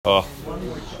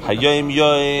Hayom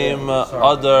Yom,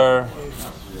 Adar,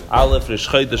 Aleph, Rish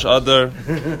Chodesh Adar.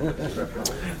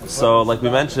 So, like we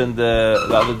mentioned the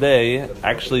other day,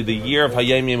 actually the year of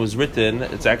Hayom Yom was written,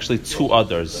 it's actually two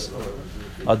Adars.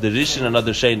 Adar Sheini and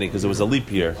Adar Sheini, because it was a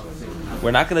leap year.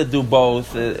 We're not going to do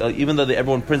both, even though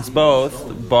everyone prints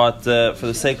both, but for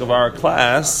the sake of our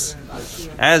class,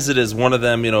 as it is, one of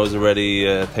them, is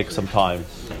already takes some time.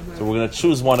 So we're going to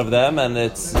choose one of them, and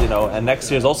it's, and next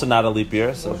year is also not a leap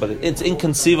year, but it's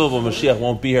inconceivable Mashiach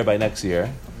won't be here by next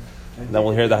year. And then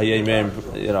we'll hear the Hayom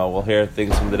Yom, we'll hear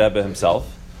things from the Rebbe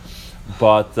himself.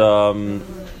 But in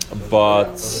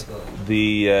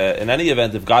any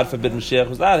event, if God forbid Mashiach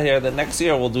was not here, then next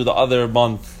year we'll do the other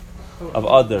month of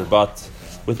Adar. But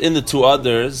within the two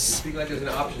others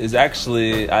is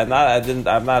actually I'm not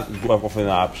offering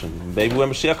an option. Maybe when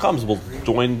Mashiach comes, we'll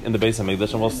join in the Beis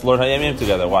Hamikdash and we'll learn Hayom Yom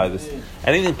together. Why this?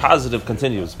 Anything positive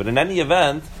continues, but in any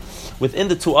event, within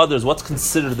the two others, what's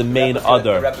considered the main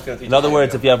Adar? In other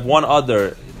words, if you have one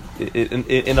Adar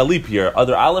in a leap year,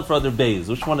 Adar Aleph or Adar Beis,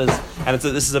 which one is? And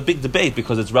this is a big debate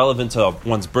because it's relevant to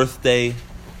one's birthday,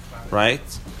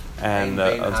 right? And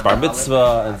it's bar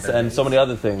mitzvah and so many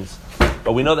other things.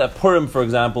 But we know that Purim, for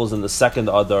example, is in the second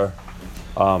Adar,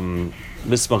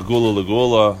 Mismach Gula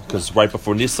Legula, because right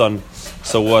before Nisan.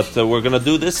 So what we're going to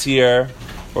do this year,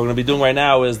 what we're going to be doing right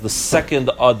now, is the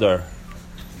second Adar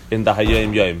in the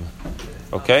Hayom Yom.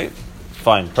 Okay?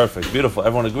 Fine, perfect, beautiful.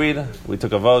 Everyone agreed? We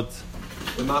took a vote.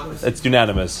 It's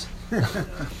unanimous.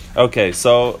 Okay,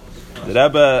 so the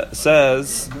Rebbe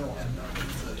says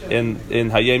in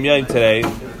Hayom Yom today,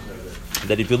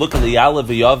 that if you look at the Yalav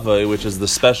V'Yavai, which is the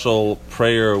special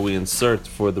prayer we insert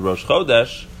for the Rosh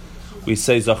Chodesh, we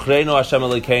say, Zachrenu Hashem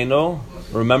Elokeinu,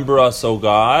 remember us, O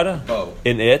God,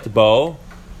 in it, Bo.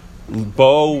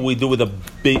 Bo we do with a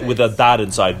dot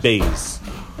inside, Beis.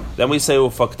 Then we say,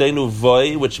 Ufaktenu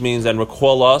Voi, which means, and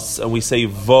recall us, and we say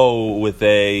Vo with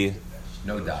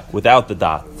no dot. Without the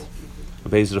dot.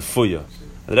 Beis Refuya.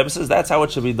 And the Rebbe says that's how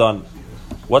it should be done.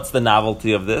 What's the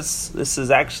novelty of this? This is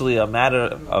actually a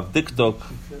matter of dikduk,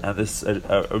 and this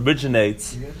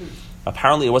originates.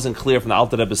 Apparently, it wasn't clear from the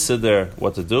Alter Rebbe Siddur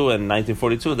what to do. In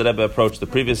 1942, the Rebbe approached the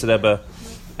previous Rebbe,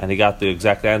 and he got the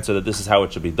exact answer that this is how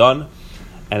it should be done.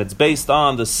 And it's based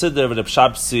on the Siddur of Reb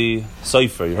Shabsi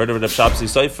Sofer. You heard of Reb Shabsi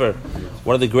Sofer?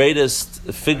 One of the greatest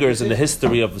figures in the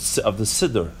history of the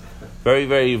Siddur. Very,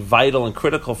 very vital and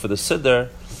critical for the Siddur.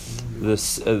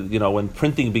 This, when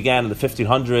printing began in the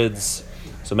 1500s,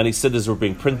 so many siddhas were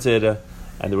being printed, and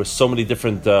there were so many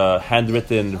different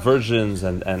handwritten versions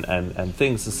and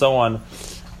things and so on.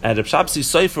 And Reb Shabsi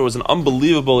Sofer was an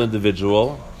unbelievable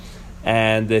individual,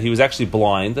 and he was actually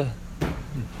blind.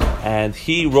 And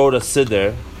he wrote a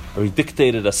siddur, or he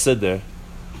dictated a siddur,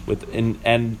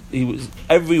 and he was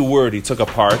every word he took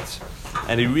apart,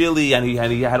 and he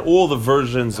had all the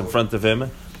versions in front of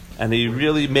him. And he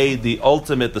really made the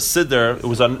siddur. It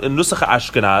was in Nusach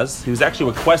Ashkenaz. He was actually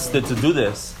requested to do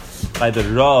this by the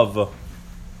Rav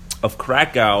of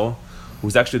Krakow, who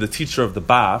was actually the teacher of the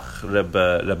Bach, Reb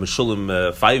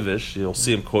Meshulam Feivish. You'll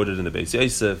see him quoted in the Beis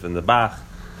Yosef and the Bach.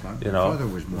 Your father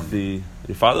was born.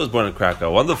 Your father was born in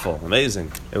Krakow. Wonderful,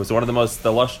 amazing. It was one of the most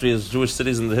illustrious Jewish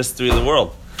cities in the history of the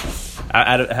world,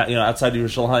 outside of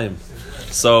Yerushalayim.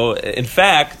 So, in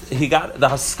fact, he got the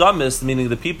Haskamis, meaning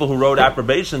the people who wrote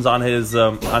approbations on his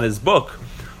book,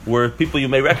 were people you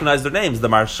may recognize their names. The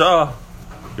Marsha,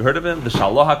 you heard of him? The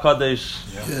Shalom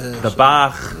HaKadosh, the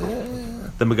Bach,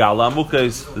 the Megala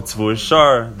Mukes, the Tzvur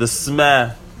Shar, the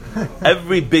Smeh,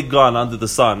 every big gun under the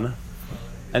sun.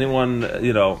 Anyone,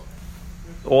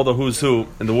 all the who's who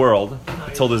in the world,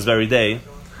 until this very day,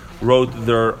 wrote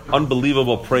their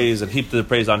unbelievable praise and heaped the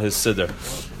praise on his siddur.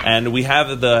 And we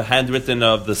have the handwritten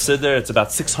of the siddur. It's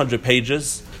about 600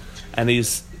 pages. And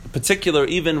he's particular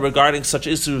even regarding such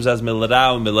issues as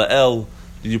milarau and mila'el.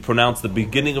 Do you pronounce the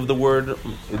beginning of the word?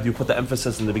 Do you put the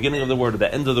emphasis in the beginning of the word or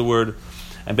the end of the word?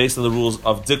 And based on the rules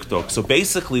of dikduk. So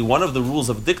basically, one of the rules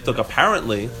of dikduk,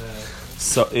 apparently,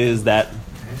 is that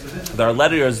there are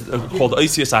letters called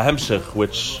oisius hahemshich,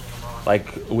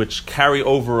 which carry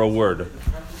over a word.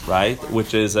 Right,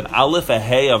 which is an aleph, a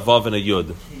hey, a vav, and a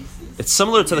yud. It's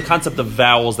similar to the concept of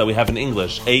vowels that we have in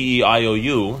English, a, e, I, o,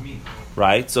 u.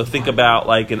 Right, so think about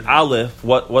like an aleph.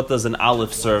 What does an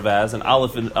aleph serve as? An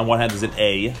aleph on one hand is an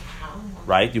a,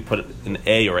 right? You put an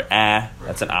a or a.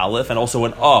 That's an aleph, and also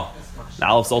an a. An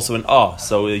aleph is also an a.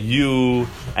 So a u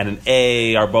and an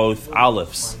a are both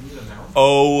alephs.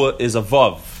 O is a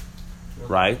vav,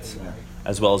 right?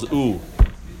 As well as u.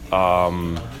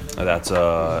 That's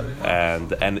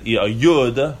and a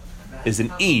yud is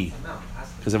an e,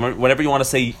 because whenever you want to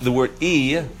say the word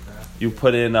e, you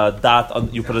put in a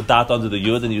dot. You put a dot under the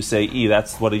yud, and you say e.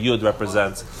 That's what a yud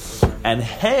represents. And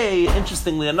hey,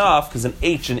 interestingly enough, because an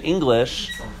H in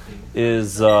English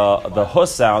is the hu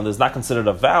sound is not considered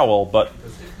a vowel, but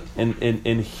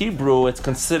in Hebrew it's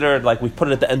considered like we put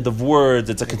it at the end of words.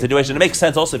 It's a continuation. It makes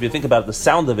sense also if you think about it, the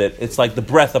sound of it. It's like the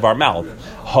breath of our mouth.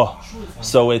 Huh.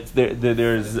 So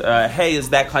there's hey is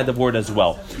that kind of word as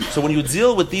well. So when you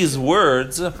deal with these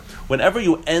words, whenever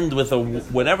you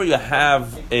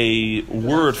have a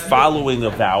word following a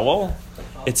vowel,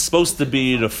 it's supposed to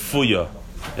be the fuya.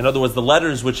 In other words, the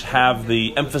letters which have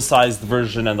the emphasized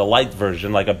version and the light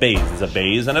version, like a beis, is a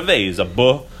beis and a vase, a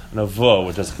bu and a vu,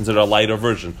 which is considered a lighter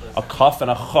version, a kaf and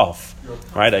a chaf,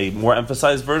 right? A more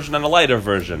emphasized version and a lighter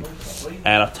version,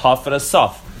 and a taf and a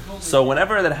saf. So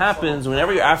whenever that happens,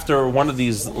 whenever you're after one of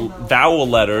these vowel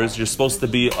letters, you're supposed to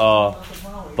be the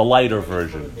lighter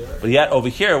version. But yet over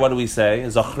here, what do we say?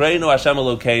 Zachreinu Hashem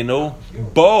Elokeinu,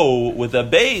 bo with a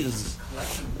beis.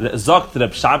 Zokt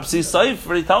Reb Shabsi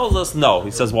Seifer, he tells us no.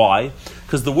 He says why?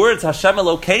 Because the words Hashem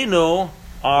Elokeinu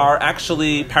are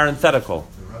actually parenthetical.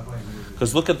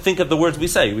 Because think of the words we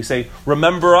say. We say,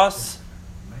 remember us,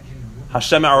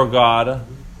 Hashem our God,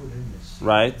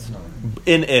 right?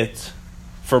 In it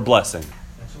for blessing.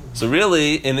 So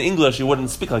really, in English, you wouldn't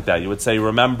speak like that. You would say,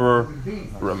 remember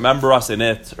us in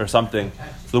it, or something.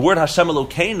 So the word Hashem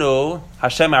Elokeinu,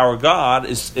 Hashem our God,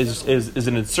 is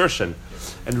an insertion.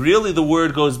 And really the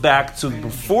word goes back to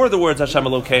before the words Hashem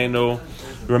Elokeinu,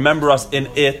 remember us in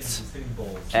it,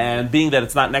 and being that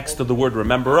it's not next to the word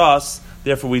remember us,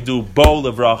 therefore we do bo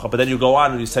levracha, but then you go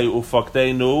on and you say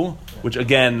ufakteinu, which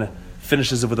again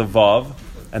finishes it with a vav,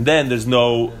 and then there's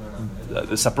no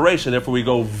the separation, therefore we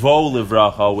go vo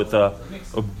levracha with a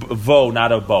vo,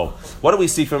 not a bo. What do we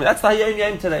see from here? That's the Hayom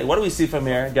Yom today. What do we see from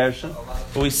here, Gershon?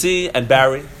 What we see, and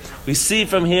Barry, we see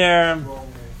from here,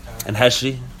 and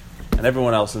Heshi, and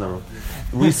everyone else in the room.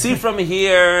 We see from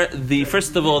here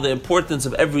first of all the importance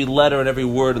of every letter and every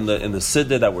word in the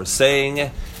siddur that we're saying,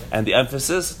 and the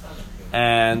emphasis,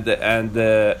 and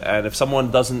if someone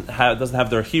doesn't have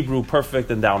their Hebrew perfect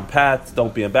and down pat,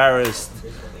 don't be embarrassed.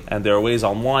 And there are ways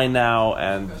online now,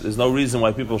 and there's no reason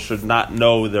why people should not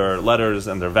know their letters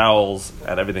and their vowels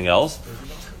and everything else.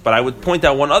 But I would point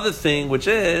out one other thing, which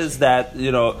is that,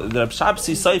 the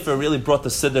Shabsi Seifer really brought the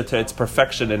Siddur to its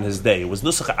perfection in his day. It was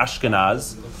Nusach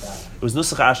Ashkenaz.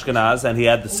 And he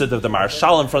had the Siddur of the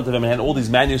Marshal in front of him, and he had all these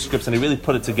manuscripts, and he really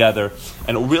put it together.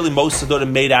 And really, most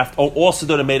Siddurim all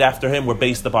Siddurim made after him were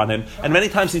based upon him. And many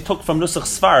times he took from Nusach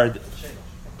Sfard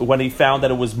when he found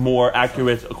that it was more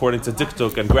accurate according to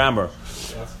diktuk and grammar.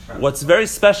 What's very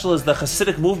special is the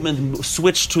Hasidic movement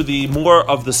switched to the more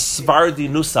of the Sfardi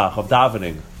Nusach of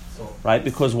davening. Right?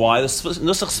 Because why? The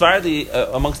Nusach Sfardi,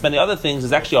 amongst many other things,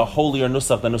 is actually a holier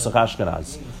Nusach than Nusach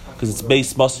Ashkenaz. Because it's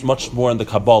based much more on the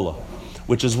Kabbalah.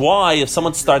 Which is why, if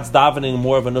someone starts davening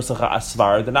more of a Nusach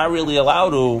Asfar, they're not really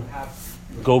allowed to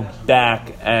go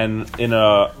back and, in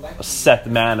a set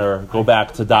manner, go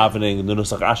back to davening the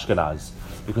Nusach Ashkenaz.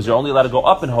 Because you're only allowed to go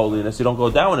up in holiness, you don't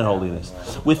go down in holiness.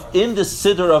 Within the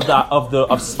siddur of the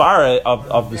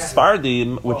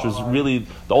Sfardim, which was really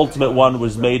the ultimate one,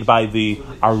 was made by the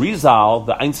Arizal,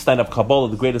 the Einstein of Kabbalah,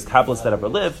 the greatest Kabbalist that ever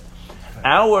lived.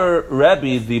 Our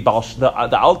Rebbe, the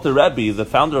Alter Rebbe, the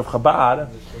founder of Chabad,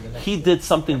 he did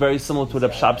something very similar to what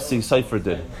Reb Shabsi Seifer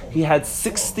did. He had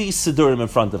 60 siddurim in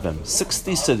front of him,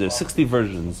 60 siddurs, 60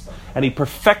 versions, and he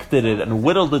perfected it and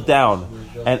whittled it down,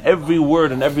 and every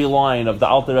word and every line of the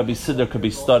Alter Rebbe siddur could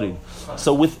be studied.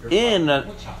 So within,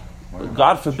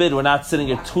 God forbid, we're not sitting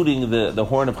here tooting the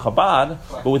horn of Chabad,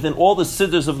 but within all the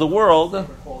siddurs of the world,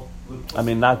 I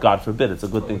mean, not God forbid, it's a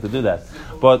good thing to do that,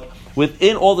 but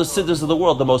within all the siddurs of the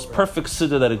world, the most perfect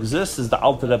siddur that exists is the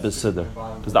Alter Rebbe's siddur.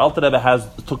 Because the Alter Rebbe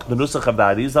took the Nusach of the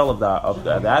Arizal of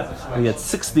that, and he had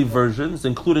 60 versions,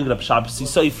 including Reb Shabsi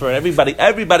Seifer and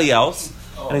everybody else.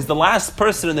 And he's the last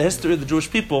person in the history of the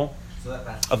Jewish people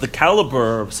of the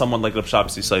caliber of someone like Reb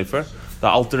Shabsi Seifer, the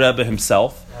Alter Rebbe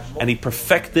himself, and he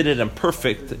perfected it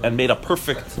and made a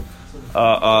perfect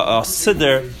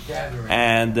siddur,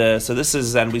 and so this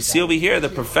is, and we see over here the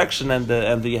perfection and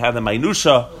you have the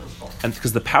minusha. And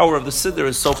because the power of the siddur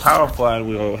is so powerful, and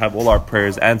we will have all our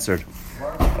prayers answered.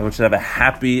 And we should have a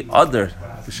happy Adar.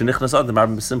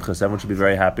 Everyone should be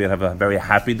very happy and have a very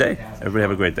happy day. Everybody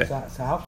have a great day.